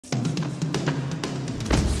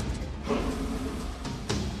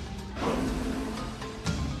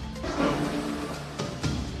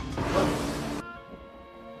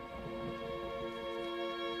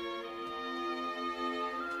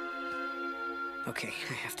Okay,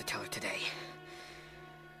 I have to tell her today.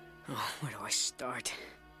 Oh, where do I start?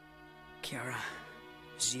 Kiara,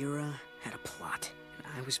 Zira had a plot, and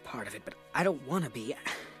I was part of it, but I don't want to be.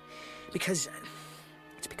 Because...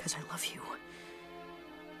 it's because I love you.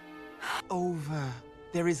 Over.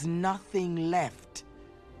 There is nothing left.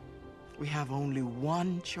 We have only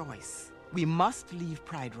one choice. We must leave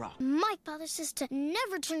Pride Rock. My father says to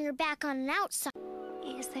never turn your back on an outsider.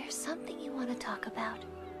 Is there something you want to talk about?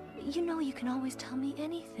 You know you can always tell me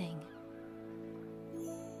anything.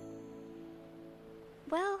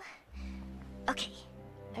 Well, okay.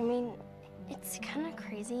 I mean, it's kind of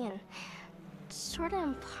crazy and sort of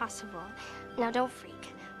impossible. Now, don't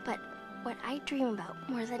freak, but what I dream about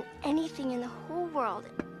more than anything in the whole world...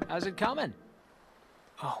 How's it coming?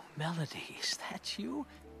 Oh, Melody, is that you?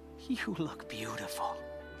 You look beautiful.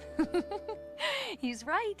 He's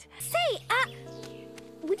right. Say,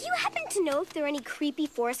 would you happen to know if there are any creepy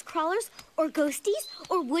forest crawlers or ghosties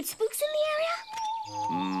or wood spooks in the area?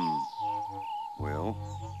 Well,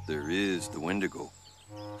 there is the Wendigo.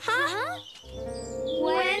 Huh?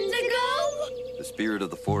 Wendigo? The spirit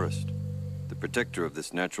of the forest. The protector of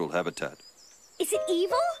this natural habitat. Is it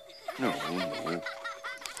evil? No, no. It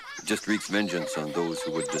just wreaks vengeance on those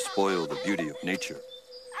who would despoil the beauty of nature.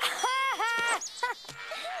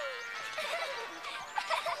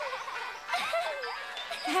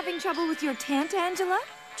 Having trouble with your tent, Angela?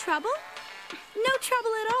 Trouble? No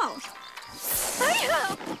trouble at all.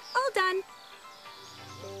 All done.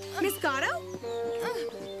 Miss Gatto?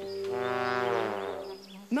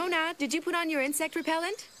 Mona, did you put on your insect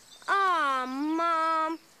repellent? Aw,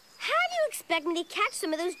 Mom. How do you expect me to catch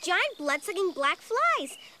some of those giant blood-sucking black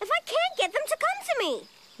flies if I can't get them to come to me?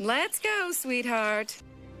 Let's go, sweetheart.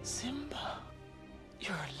 Simba,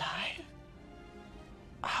 you're alive?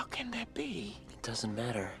 How can that be? It doesn't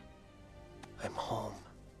matter. I'm home.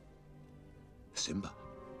 Simba.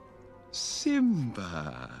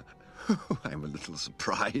 Simba. I'm a little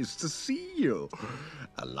surprised to see you.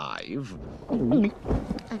 Alive.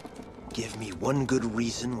 Give me one good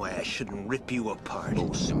reason why I shouldn't rip you apart.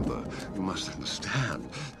 Oh, Simba, you must understand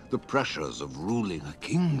the pressures of ruling a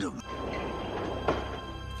kingdom.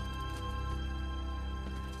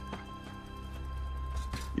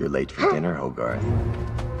 You're late for dinner, Hogarth.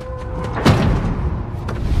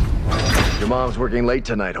 Your mom's working late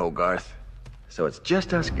tonight, Hogarth. So it's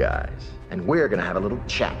just us guys, and we're gonna have a little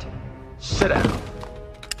chat. Sit down.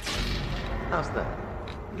 How's that?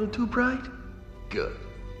 A little too bright? Good.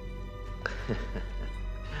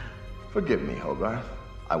 Forgive me, Hogarth.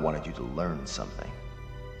 I wanted you to learn something.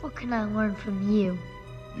 What can I learn from you?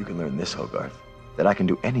 You can learn this, Hogarth, that I can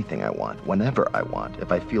do anything I want, whenever I want,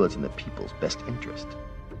 if I feel it's in the people's best interest.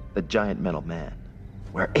 The giant metal man.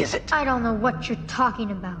 Where is it? I don't know what you're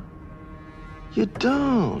talking about. You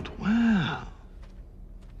don't? Wow.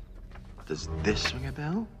 Does this ring a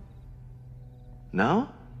bell? No?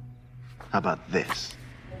 How about this?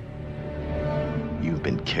 You've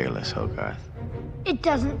been careless, Hogarth. It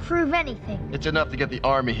doesn't prove anything. It's enough to get the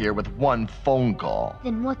army here with one phone call.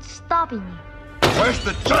 Then what's stopping you? Where's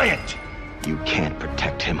the giant? You can't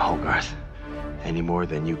protect him, Hogarth. Any more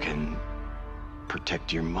than you can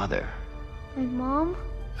protect your mother. My mom?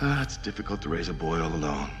 It's difficult to raise a boy all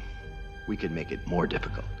alone. We could make it more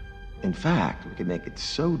difficult. In fact, we could make it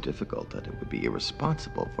so difficult that it would be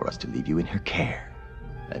irresponsible for us to leave you in her care.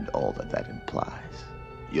 And all that that implies.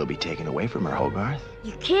 You'll be taken away from her, Hogarth.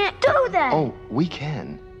 You can't do that! Oh, we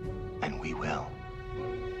can. And we will.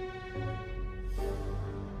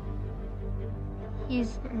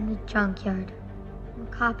 He's in the junkyard. I'm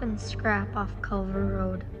copping scrap off Culver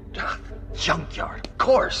Road. Junkyard, of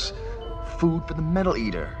course. Food for the metal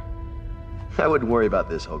eater. I wouldn't worry about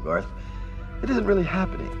this, Hogarth. It isn't really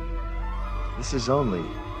happening. This is only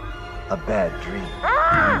a bad dream.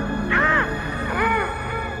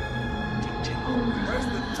 Where's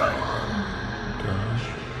the giant?